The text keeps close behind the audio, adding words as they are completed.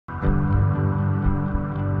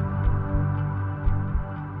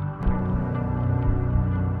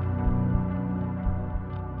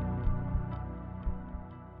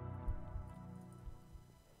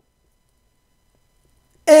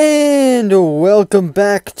And welcome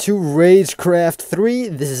back to Ragecraft 3.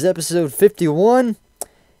 This is episode 51.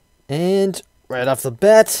 And right off the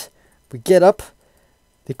bat, we get up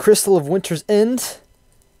the Crystal of Winter's End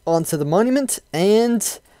onto the monument.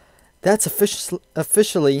 And that's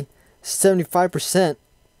officially 75%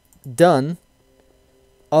 done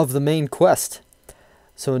of the main quest.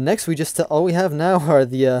 So next all we have now are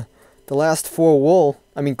the last four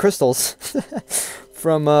crystals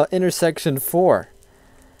from intersection 4.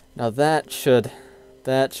 Now that should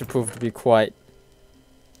prove to be quite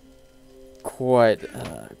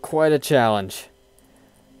a challenge.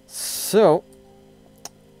 So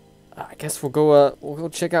I guess we'll go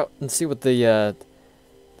check out and see what the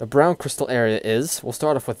brown crystal area is. We'll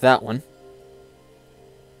start off with that one.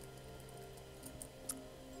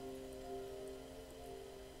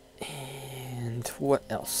 And what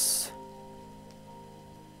else?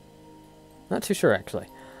 Not too sure actually.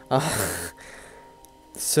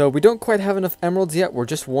 So we don't quite have enough emeralds yet. We're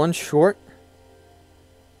just one short.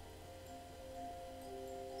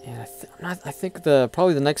 And I think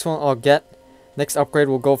probably the next one I'll get, next upgrade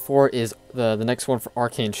we'll go for is the next one for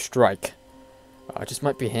Arcane Strike. It just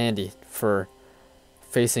might be handy for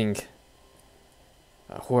facing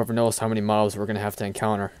whoever knows how many mobs we're gonna have to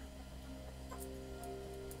encounter.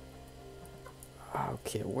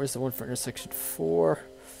 Okay, where's the one for intersection 4?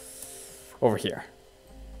 Over here.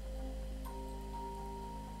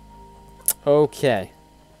 Okay.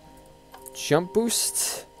 Jump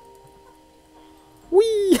boost.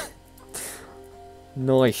 Whee!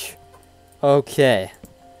 Nice. Okay.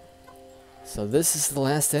 So this is the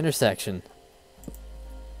last intersection.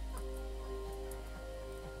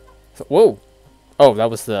 So, whoa! Oh, that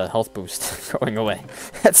was the health boost going away.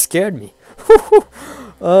 That scared me.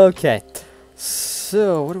 Okay.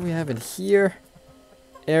 So, what do we have in here?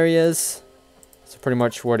 Areas. So pretty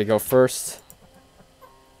much where to go first.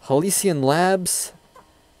 Helician Labs,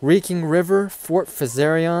 Reeking River, Fort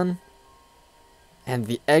Fazarion, and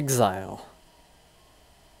the Exile.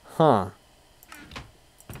 Huh.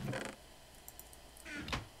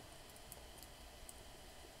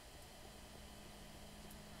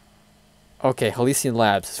 Okay, Helician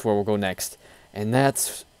Labs is where we'll go next. And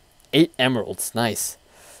that's 8 emeralds. Nice.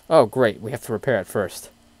 Oh, great. We have to repair it first.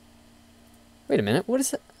 Wait a minute. What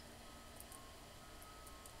is it?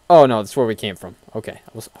 Oh, no, that's where we came from. Okay,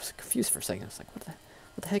 I was confused for a second. I was like, what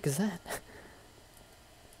the heck is that?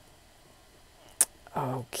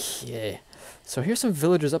 Okay, so here's some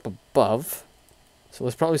villagers up above. So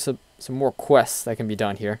there's probably some more quests that can be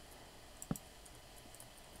done here.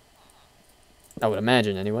 I would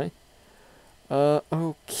imagine, anyway.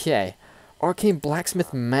 Okay. Arcane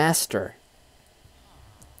Blacksmith Master.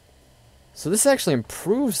 So this actually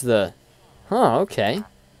improves the... Huh, okay.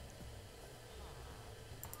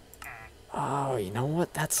 Oh, you know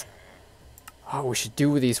what? That's... Oh, we should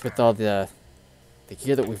do these with all the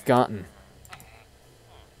gear that we've gotten.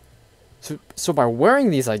 So by wearing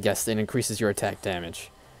these, I guess, it increases your attack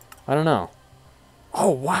damage. I don't know. Oh,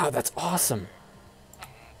 wow, that's awesome.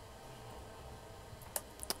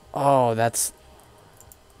 Oh, that's...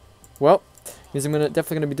 Well, means I'm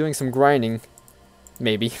definitely gonna be doing some grinding,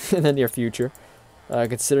 maybe, in the near future.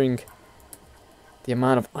 Considering the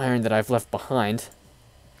amount of iron that I've left behind.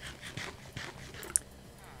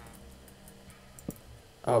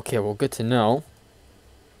 Okay, well, good to know.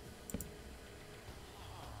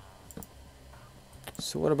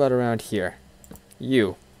 So what about around here?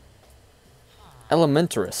 You.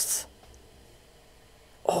 Elementarists.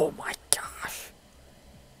 Oh my gosh.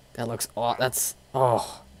 That looks aw- that's...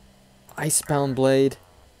 Oh. Icebound blade.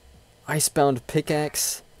 Icebound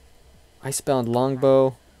pickaxe. Icebound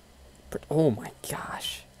longbow. Oh my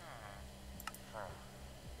gosh.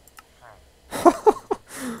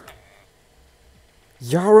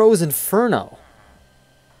 Yaro's Inferno.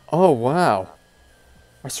 Oh, wow.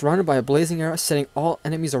 Are surrounded by a blazing arrow, setting all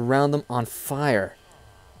enemies around them on fire.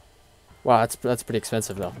 Wow, that's pretty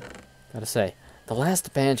expensive, though. Gotta say. The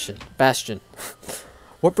Last Bastion.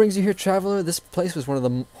 What brings you here, traveler? This place was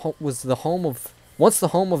once the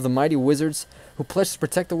home of the mighty wizards who pledged to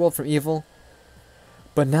protect the world from evil.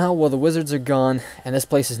 But now, well, the wizards are gone, and this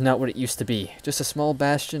place is not what it used to be. Just a small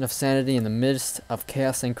bastion of sanity in the midst of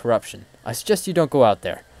chaos and corruption. I suggest you don't go out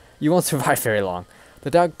there. You won't survive very long.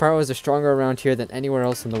 The dark powers are stronger around here than anywhere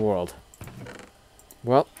else in the world.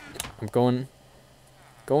 Well, I'm going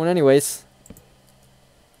anyways.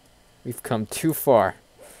 We've come too far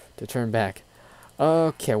to turn back.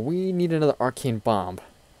 Okay, we need another arcane bomb.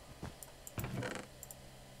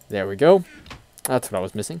 There we go. That's what I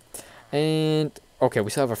was missing. And... Okay,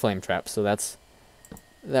 we still have our flame trap, so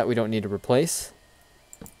that we don't need to replace.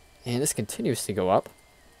 And this continues to go up.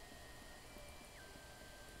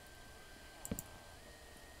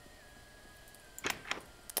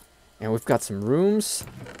 And we've got some rooms.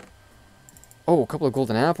 Oh, a couple of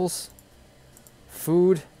golden apples.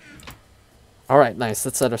 Food. Alright, nice.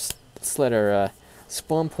 Let's let our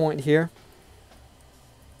spawn point here.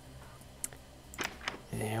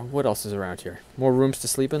 And what else is around here? More rooms to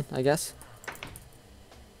sleep in, I guess.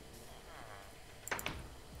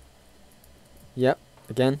 Yep,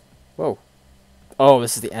 again. Whoa. Oh,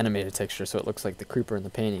 this is the animated texture, so it looks like the creeper in the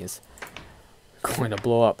painting is going to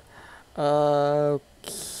blow up. Okay.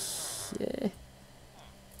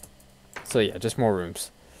 So yeah, just more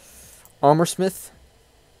rooms. Armorsmith.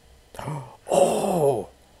 Oh!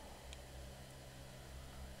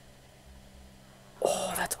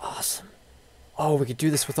 Oh, that's awesome. Oh, we could do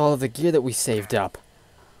this with all of the gear that we saved up.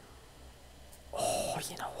 Oh,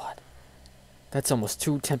 you know what? That's almost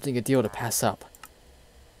too tempting a deal to pass up.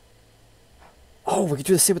 Oh, we could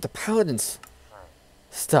do the same with the paladins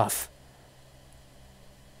stuff.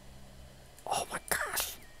 Oh my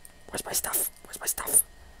gosh. Where's my stuff? Where's my stuff?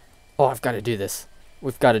 Oh, I've got to do this.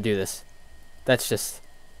 We've got to do this. That's just...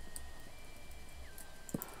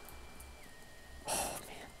 Oh,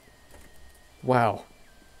 man. Wow.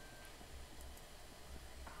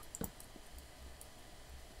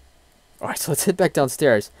 Alright, so let's head back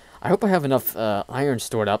downstairs. I hope I have enough iron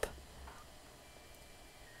stored up.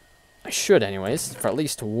 I should, anyways, for at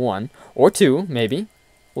least 1. Or 2, maybe.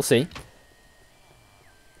 We'll see.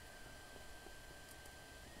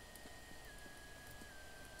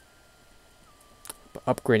 But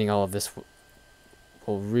upgrading all of this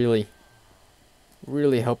will really,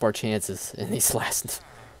 really help our chances in these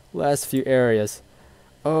last few areas.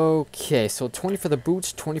 Okay, so 20 for the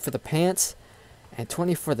boots, 20 for the pants, and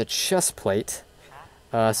 20 for the chest plate.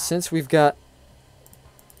 Since we've got...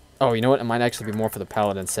 Oh, you know what? It might actually be more for the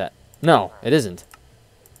paladin set. No, it isn't.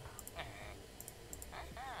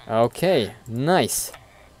 Okay, nice.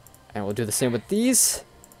 And we'll do the same with these.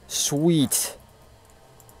 Sweet.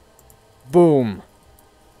 Boom.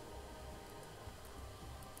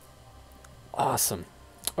 Awesome.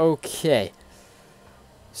 Okay.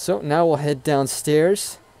 So now we'll head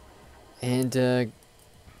downstairs. And I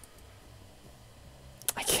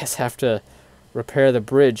guess have to repair the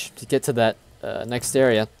bridge to get to that next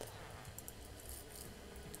area.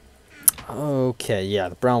 Okay, yeah,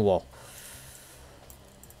 the brown wall.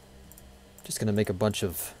 Just gonna make a bunch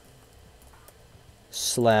of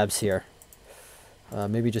slabs here.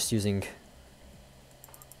 Maybe just using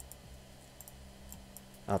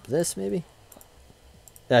up this, maybe?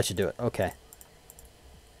 That should do it, okay.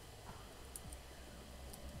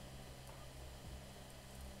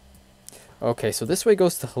 Okay, so this way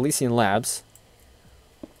goes to Helician Labs.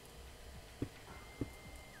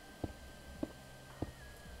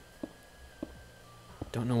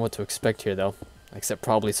 Don't know what to expect here, though. Except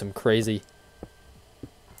probably some crazy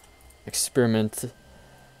experiment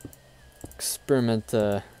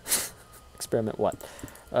what?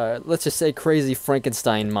 Let's just say crazy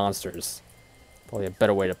Frankenstein monsters. Probably a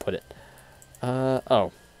better way to put it.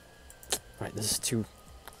 Oh. Right, this is too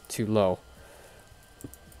low.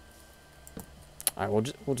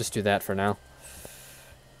 Alright, we'll just do that for now.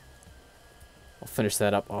 I'll finish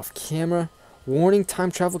that up off camera. Warning,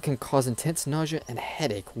 time travel can cause intense nausea and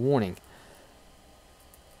headache. Warning.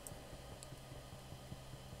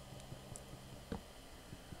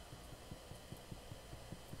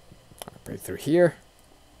 Break through here.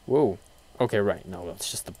 Whoa. Okay, right. No,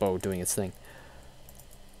 it's just the bow doing its thing.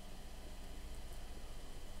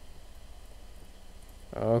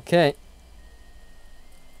 Okay.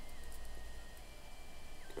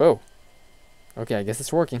 Whoa. Okay, I guess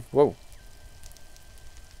it's working. Whoa.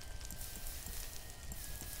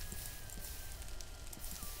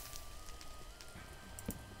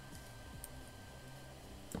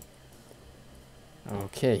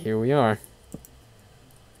 Okay, here we are.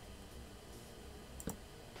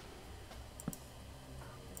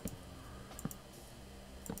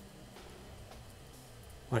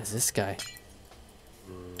 What is this guy?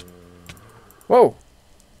 Whoa!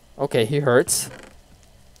 Okay, he hurts.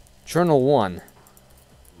 Journal 1.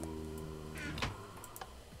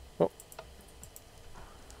 Oh.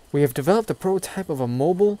 We have developed a prototype of a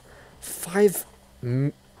mobile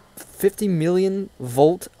 50 million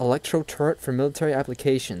volt electro turret for military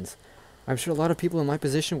applications. I'm sure a lot of people in my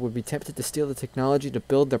position would be tempted to steal the technology to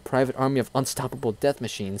build their private army of unstoppable death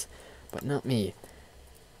machines, but not me.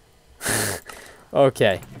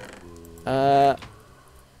 Okay.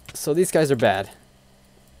 So these guys are bad.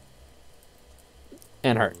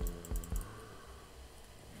 And hurt.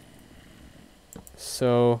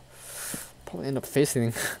 So probably end up facing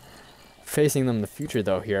them in the future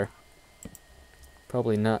though here.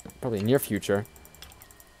 Probably not, probably near future.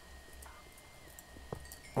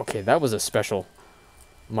 Okay, that was a special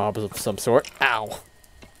mob of some sort. Ow!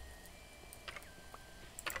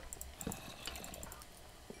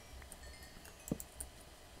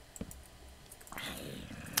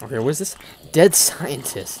 Okay, what is this? Dead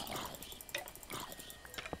scientist.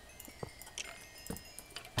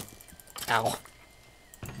 Ow.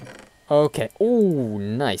 Okay. Ooh,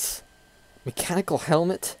 nice. Mechanical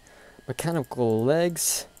helmet. Mechanical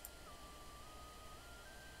legs.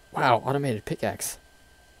 Wow, automated pickaxe.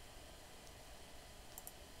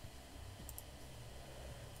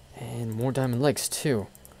 And more diamond legs, too.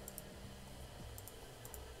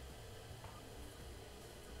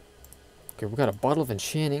 Okay, we got a bottle of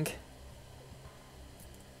enchanting.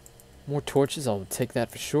 More torches, I'll take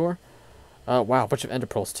that for sure. Wow, a bunch of ender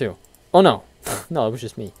pearls, too. Oh, no. No, it was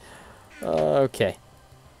just me. Okay.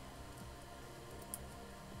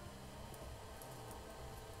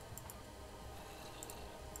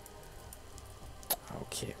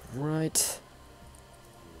 Okay, right.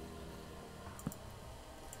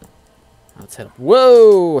 Let's head up.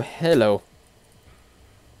 Whoa! Hello.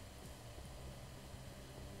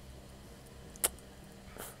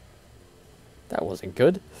 That wasn't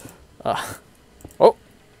good. Oh!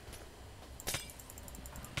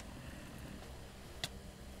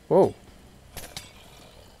 Whoa.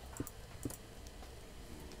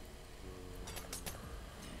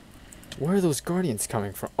 Where are those guardians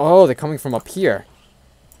coming from? Oh, they're coming from up here.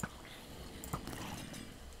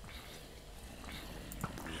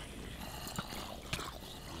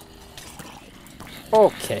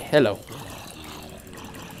 Okay, hello.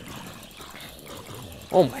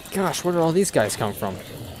 Oh my gosh, where did all these guys come from?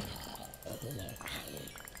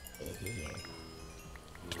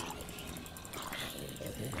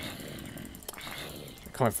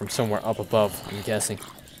 They're coming from somewhere up above, I'm guessing.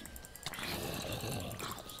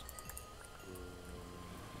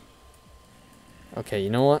 Okay, you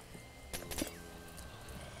know what?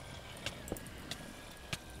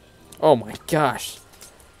 Oh my gosh.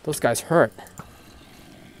 Those guys hurt.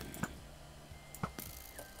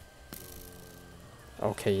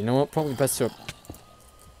 Okay, you know what? Probably best to...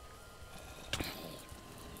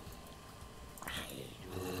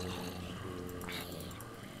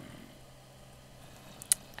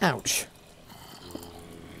 Ouch.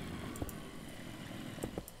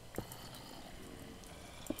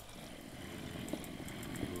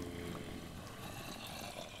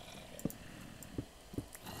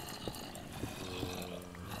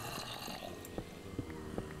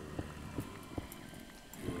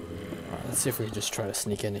 Let's see if we can just try to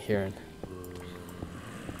sneak into here and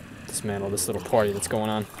dismantle this little party that's going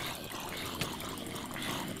on.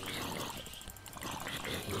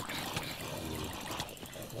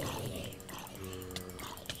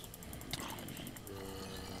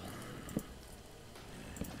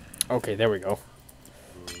 Okay, there we go.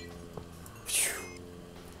 Phew.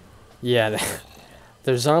 Yeah,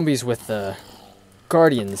 they're zombies with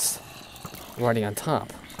guardians riding on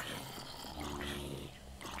top.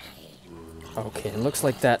 Okay, it looks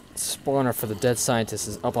like that spawner for the dead scientist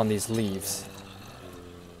is up on these leaves.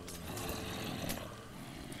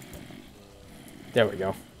 There we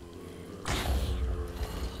go.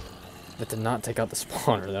 That did not take out the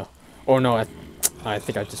spawner, though. Oh no, I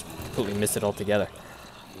think I just completely missed it altogether.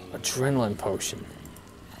 Adrenaline potion.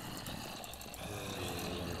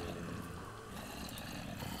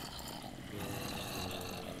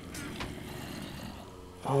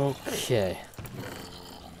 Okay.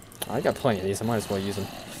 I got plenty of these, I might as well use them.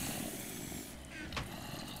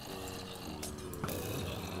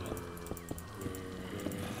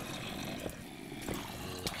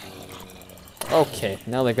 Okay,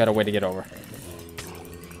 now they've got a way to get over.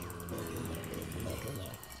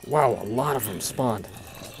 Wow, a lot of them spawned.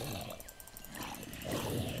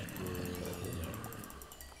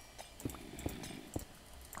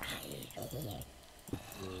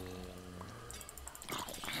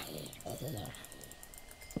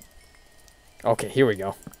 Okay, here we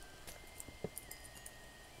go.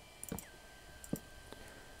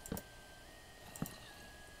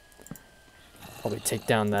 Probably take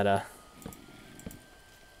down that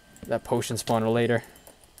that potion spawner later.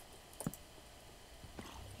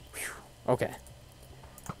 Whew. Okay.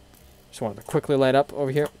 Just wanted to quickly light up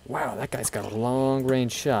over here. Wow, that guy's got a long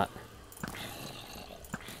range shot.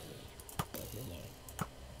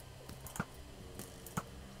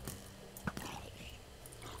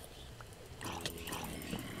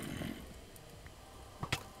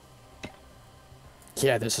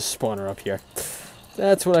 Yeah, there's a spawner up here.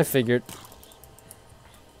 That's what I figured.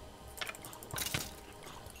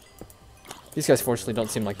 These guys fortunately don't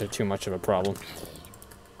seem like they're too much of a problem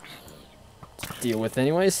to deal with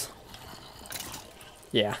anyways.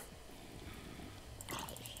 Yeah.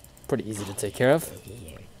 Pretty easy to take care of.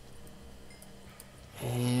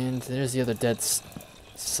 And there's the other dead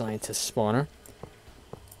scientist spawner.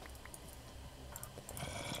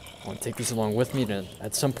 I want to take these along with me to,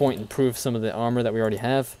 at some point, improve some of the armor that we already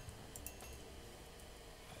have.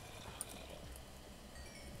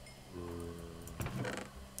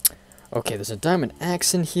 Okay, there's a diamond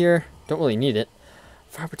axe in here. Don't really need it.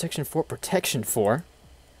 Fire protection 4, protection 4.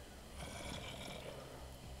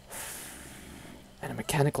 And a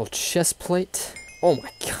mechanical chest plate. Oh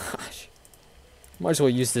my gosh. Might as well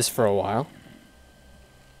use this for a while.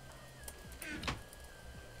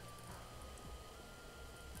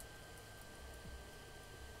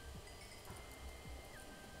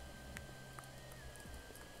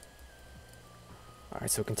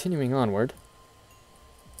 Alright, so continuing onward.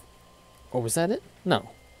 Oh, was that it?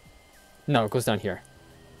 No. No, it goes down here.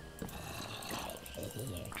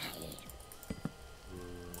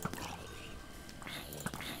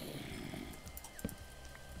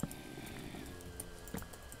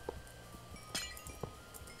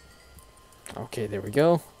 Okay, there we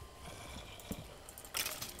go.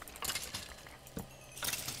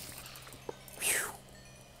 Whew.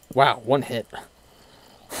 Wow, one hit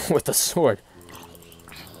with the sword.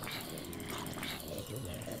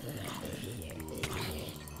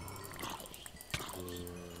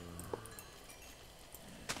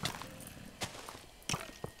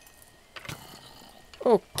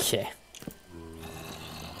 Okay.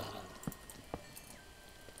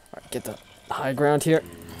 Alright, get the high ground here.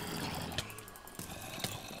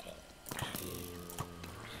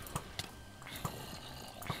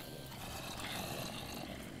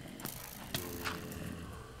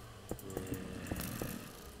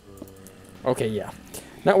 Okay, yeah.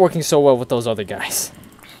 Not working so well with those other guys.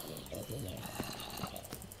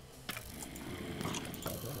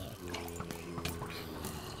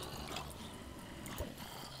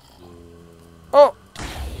 Oh!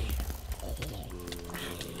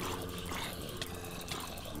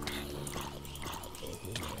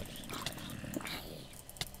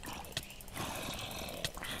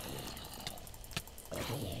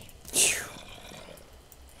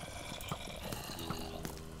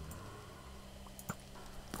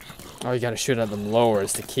 Oh, you gotta shoot at them lower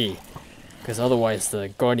is the key. Because otherwise the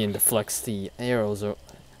Guardian deflects the arrows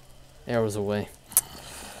away.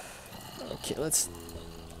 Okay, let's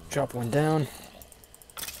drop one down.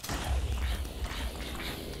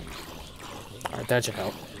 Alright, that should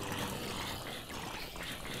help.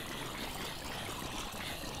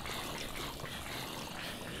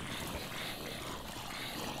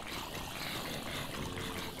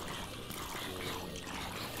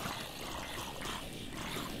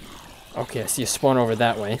 Okay, I see a spawn over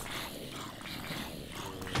that way.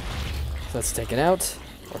 So let's take it out.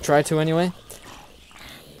 Or try to anyway.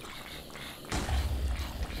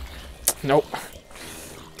 Nope.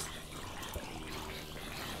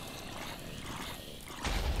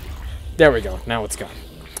 There we go. Now it's gone.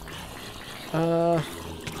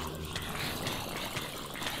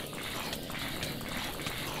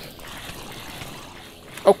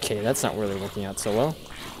 Okay, that's not really working out so well.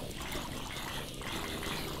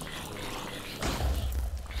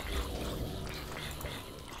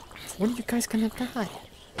 When are you guys gonna die?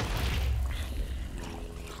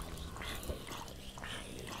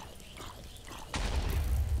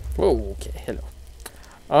 Whoa, okay, hello.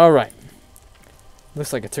 Alright.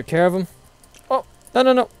 Looks like I took care of him. Oh, no,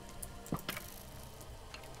 no, no.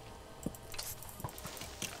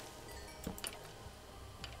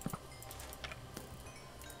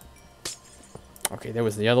 Okay, there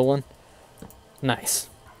was the other one. Nice.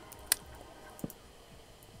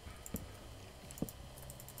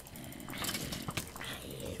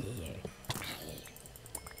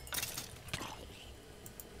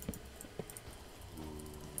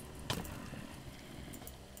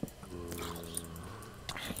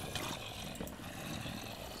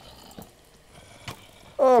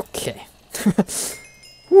 Okay.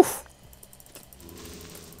 Whew.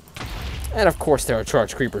 And of course there are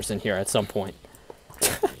charge creepers in here at some point.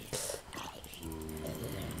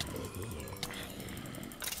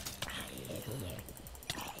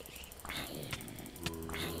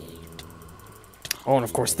 Oh, and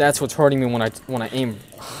of course that's what's hurting me when I aim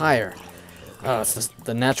higher. It's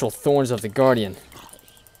the natural thorns of the Guardian.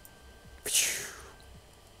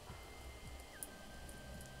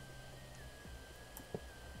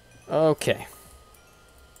 Okay.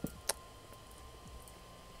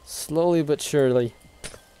 Slowly but surely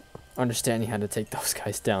understanding how to take those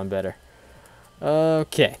guys down better.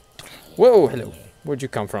 Okay. Whoa, hello. Where'd you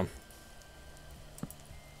come from?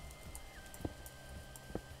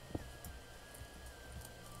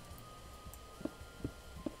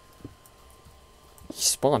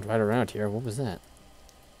 spawned right around here. What was that?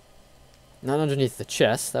 Not underneath the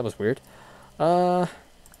chest. That was weird. Okay,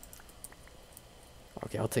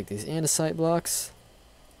 I'll take these andesite blocks.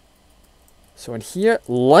 So in here,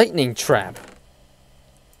 lightning trap.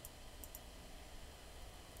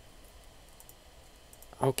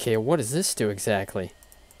 Okay, what does this do exactly?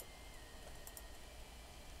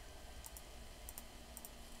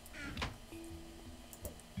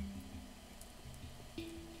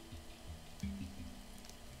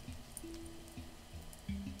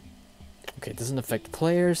 Okay, it doesn't affect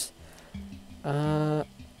players.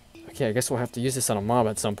 Okay, I guess we'll have to use this on a mob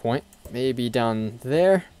at some point. Maybe down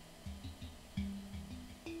there.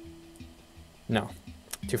 No,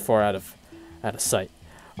 too far out of sight.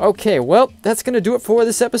 Okay, well, that's gonna do it for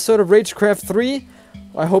this episode of Ragecraft 3.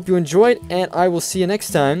 I hope you enjoyed, and I will see you next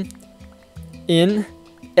time in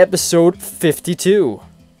episode 52.